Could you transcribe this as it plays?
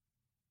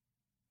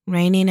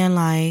raining in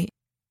light,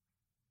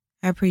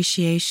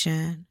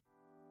 appreciation.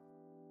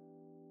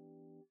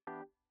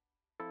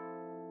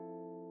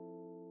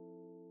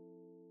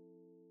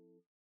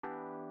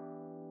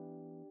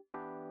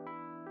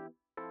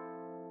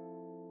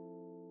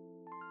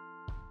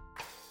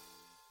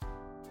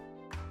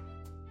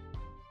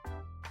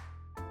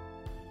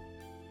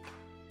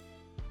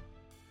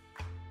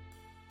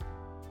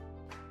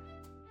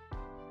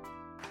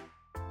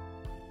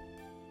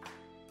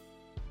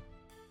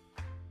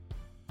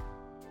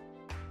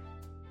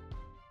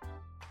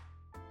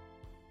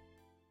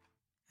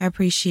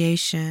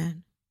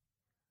 Appreciation.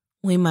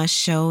 We must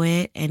show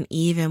it, and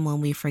even when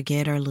we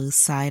forget or lose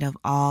sight of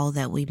all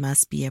that we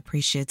must be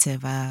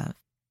appreciative of.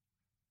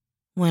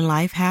 When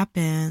life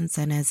happens,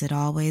 and as it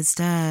always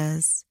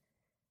does,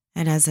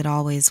 and as it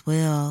always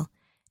will,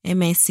 it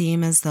may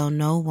seem as though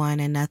no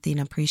one and nothing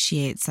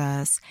appreciates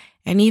us,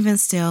 and even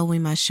still we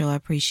must show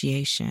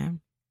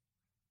appreciation.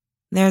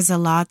 There's a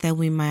lot that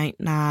we might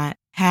not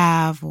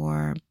have,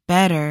 or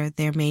better,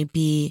 there may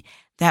be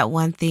that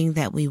one thing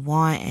that we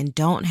want and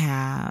don't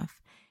have,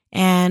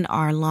 and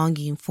our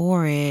longing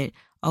for it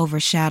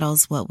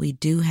overshadows what we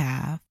do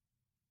have.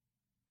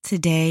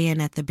 Today,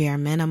 and at the bare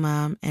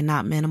minimum, and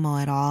not minimal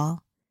at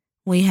all,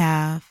 we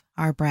have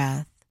our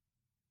breath.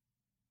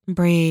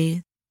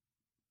 Breathe.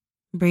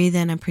 Breathe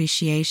in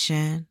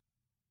appreciation.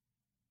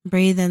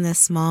 Breathe in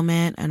this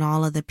moment and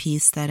all of the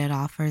peace that it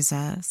offers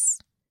us.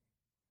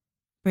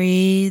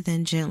 Breathe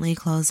and gently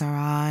close our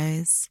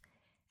eyes,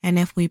 and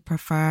if we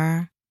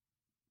prefer,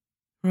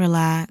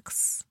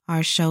 relax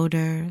our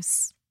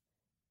shoulders,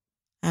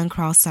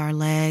 uncross our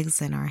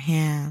legs and our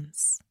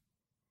hands.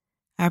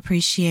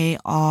 Appreciate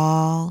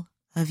all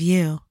of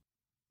you.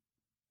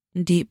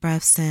 Deep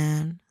breaths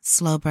in,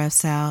 slow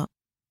breaths out.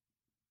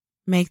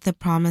 Make the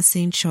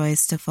promising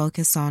choice to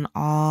focus on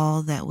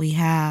all that we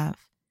have,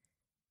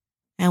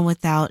 and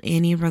without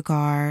any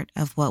regard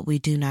of what we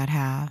do not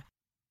have.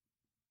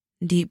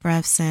 Deep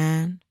breaths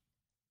in,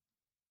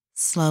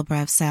 slow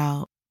breaths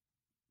out.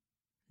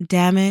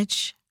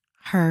 Damage,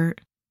 hurt,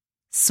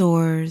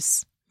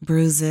 sores,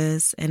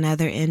 bruises, and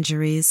other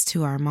injuries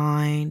to our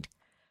mind,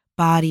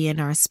 body, and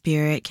our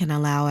spirit can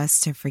allow us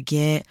to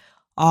forget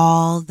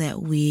all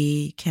that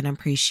we can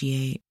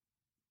appreciate.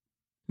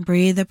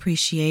 Breathe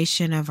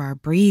appreciation of our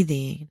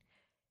breathing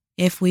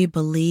if we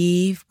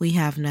believe we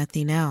have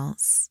nothing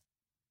else.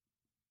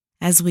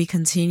 As we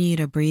continue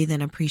to breathe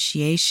in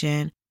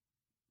appreciation,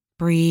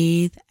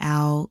 breathe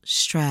out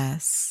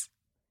stress.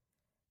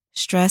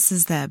 Stress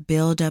is that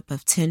buildup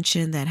of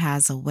tension that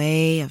has a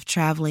way of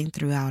traveling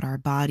throughout our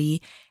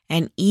body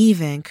and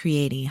even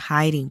creating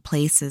hiding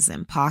places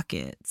and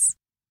pockets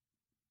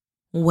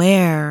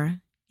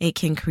where it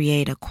can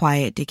create a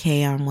quiet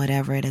decay on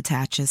whatever it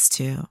attaches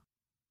to.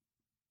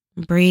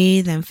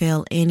 Breathe and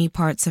feel any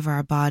parts of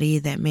our body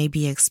that may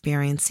be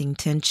experiencing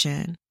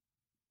tension.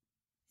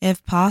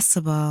 If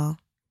possible,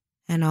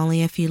 and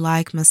only if you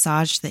like,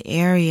 massage the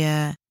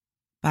area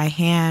by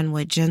hand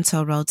with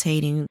gentle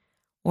rotating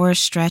or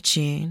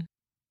stretching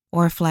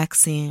or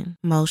flexing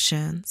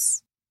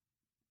motions.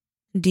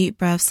 Deep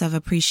breaths of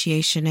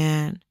appreciation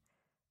in,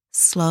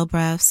 slow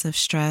breaths of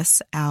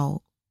stress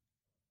out.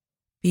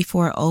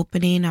 Before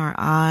opening our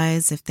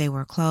eyes if they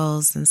were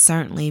closed, and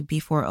certainly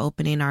before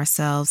opening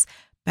ourselves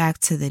back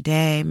to the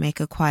day, make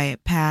a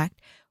quiet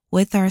pact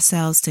with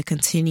ourselves to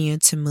continue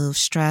to move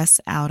stress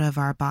out of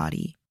our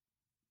body.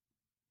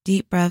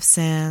 Deep breaths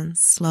in,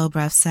 slow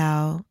breaths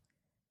out.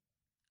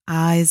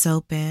 Eyes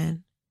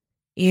open,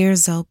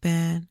 ears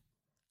open,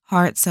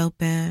 hearts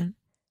open,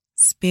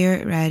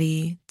 spirit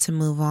ready to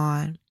move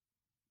on.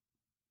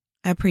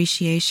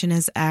 Appreciation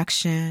is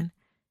action.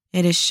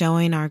 It is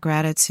showing our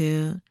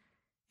gratitude.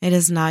 It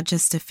is not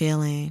just a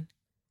feeling.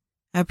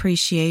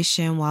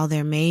 Appreciation, while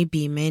there may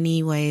be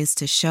many ways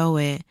to show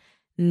it,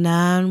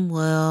 none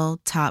will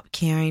top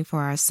caring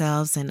for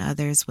ourselves and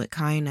others with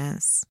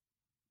kindness.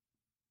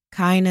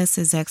 Kindness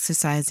is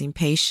exercising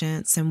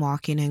patience and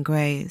walking in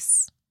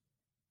grace.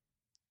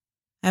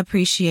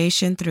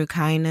 Appreciation through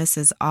kindness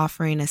is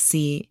offering a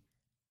seat.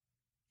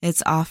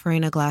 It's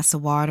offering a glass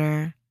of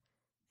water.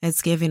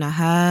 It's giving a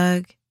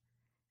hug.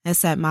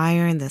 It's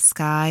admiring the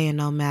sky and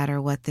no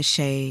matter what the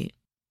shade.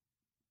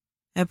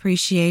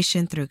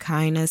 Appreciation through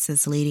kindness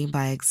is leading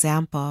by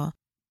example,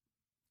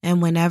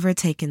 and whenever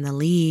taking the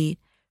lead,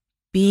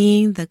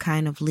 being the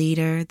kind of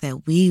leader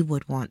that we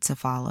would want to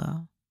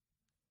follow.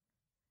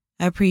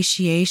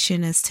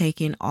 Appreciation is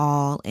taking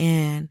all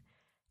in,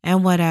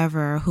 and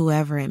whatever,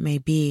 whoever it may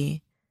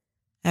be.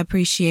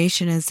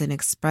 Appreciation is an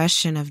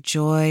expression of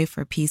joy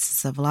for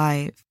pieces of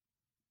life.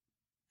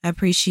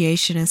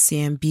 Appreciation is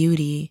seeing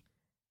beauty.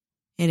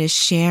 It is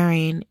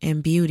sharing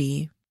in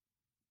beauty.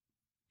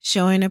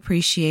 Showing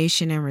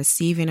appreciation and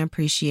receiving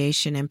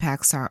appreciation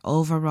impacts our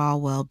overall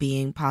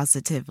well-being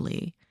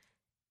positively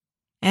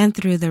and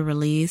through the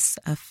release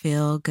of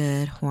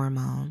feel-good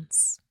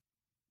hormones.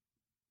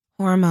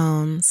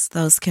 Hormones,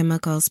 those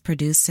chemicals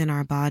produced in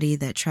our body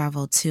that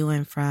travel to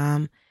and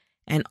from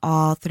and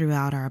all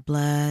throughout our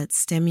blood,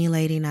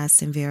 stimulating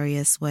us in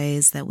various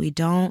ways that we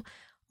don't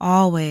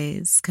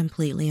always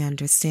completely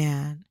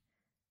understand.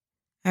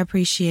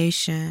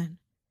 Appreciation.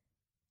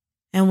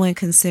 And when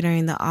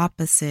considering the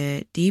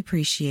opposite,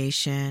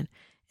 depreciation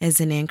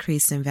is an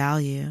increase in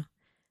value.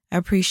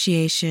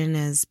 Appreciation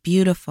is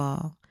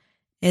beautiful.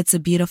 It's a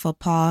beautiful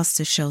pause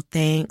to show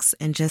thanks,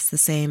 and just the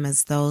same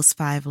as those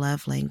 5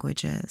 love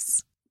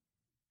languages.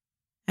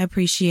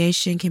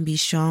 Appreciation can be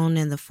shown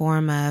in the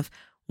form of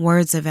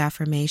words of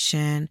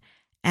affirmation,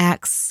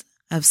 acts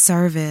of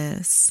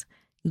service,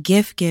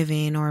 gift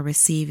giving or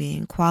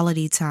receiving,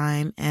 quality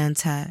time, and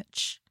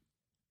touch.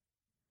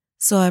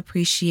 So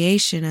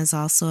appreciation is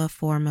also a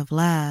form of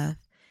love.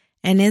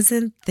 And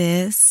isn't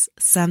this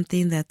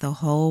something that the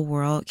whole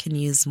world can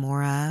use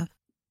more of?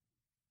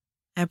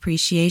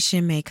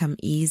 Appreciation may come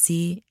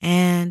easy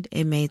and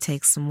it may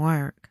take some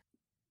work.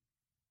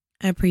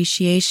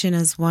 Appreciation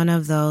is one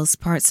of those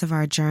parts of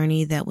our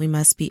journey that we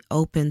must be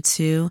open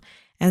to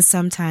and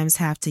sometimes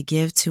have to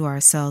give to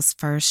ourselves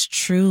first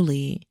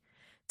truly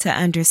to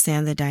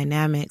understand the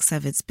dynamics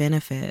of its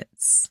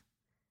benefits.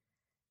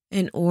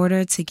 In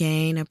order to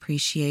gain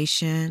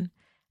appreciation,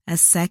 a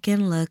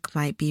second look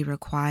might be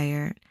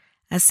required,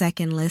 a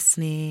second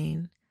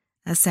listening,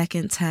 a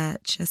second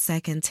touch, a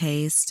second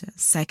taste, a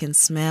second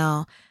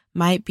smell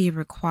might be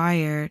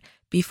required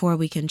before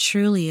we can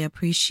truly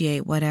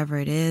appreciate whatever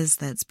it is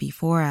that's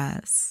before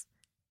us.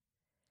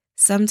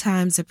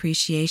 Sometimes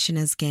appreciation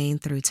is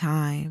gained through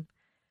time.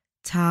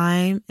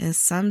 Time is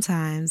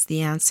sometimes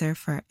the answer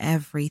for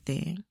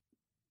everything.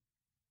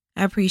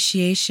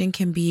 Appreciation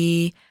can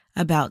be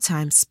about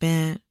time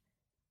spent.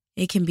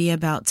 It can be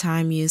about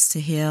time used to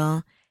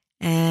heal,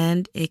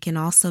 and it can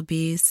also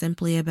be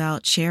simply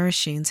about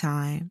cherishing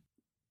time.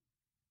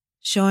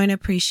 Showing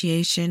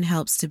appreciation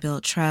helps to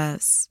build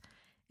trust.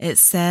 It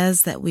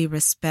says that we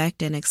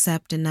respect and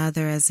accept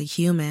another as a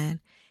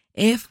human.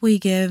 If we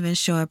give and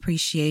show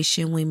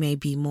appreciation, we may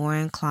be more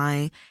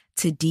inclined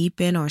to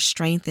deepen or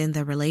strengthen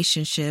the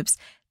relationships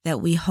that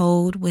we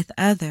hold with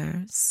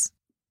others.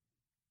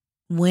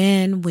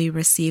 When we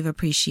receive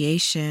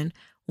appreciation,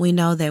 we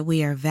know that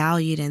we are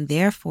valued, and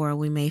therefore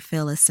we may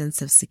feel a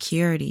sense of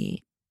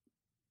security,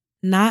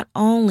 not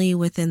only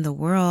within the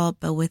world,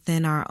 but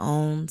within our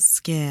own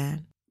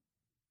skin.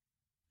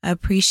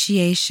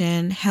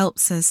 Appreciation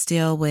helps us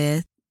deal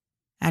with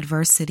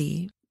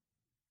adversity.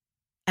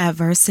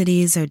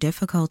 Adversities or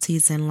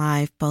difficulties in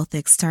life, both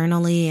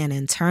externally and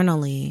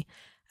internally.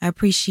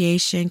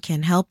 Appreciation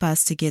can help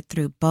us to get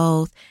through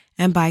both,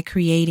 and by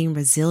creating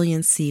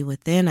resiliency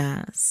within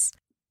us.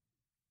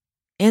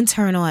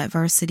 Internal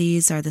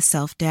adversities are the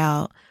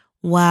self-doubt,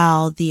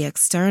 while the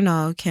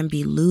external can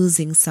be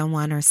losing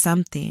someone or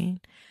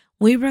something.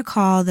 We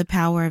recall the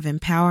power of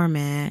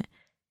empowerment,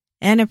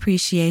 and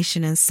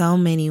appreciation in so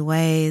many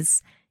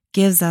ways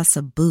gives us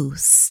a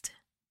boost.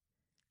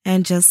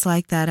 And just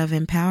like that of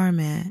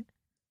empowerment,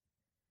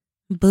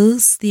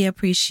 boosts the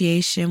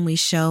appreciation we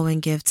show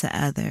and give to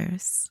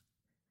others.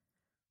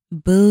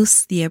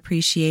 Boost the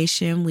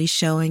appreciation we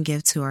show and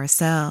give to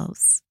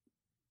ourselves.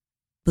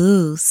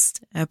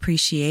 Boost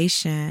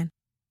appreciation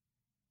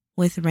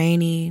with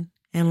raining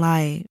and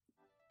light.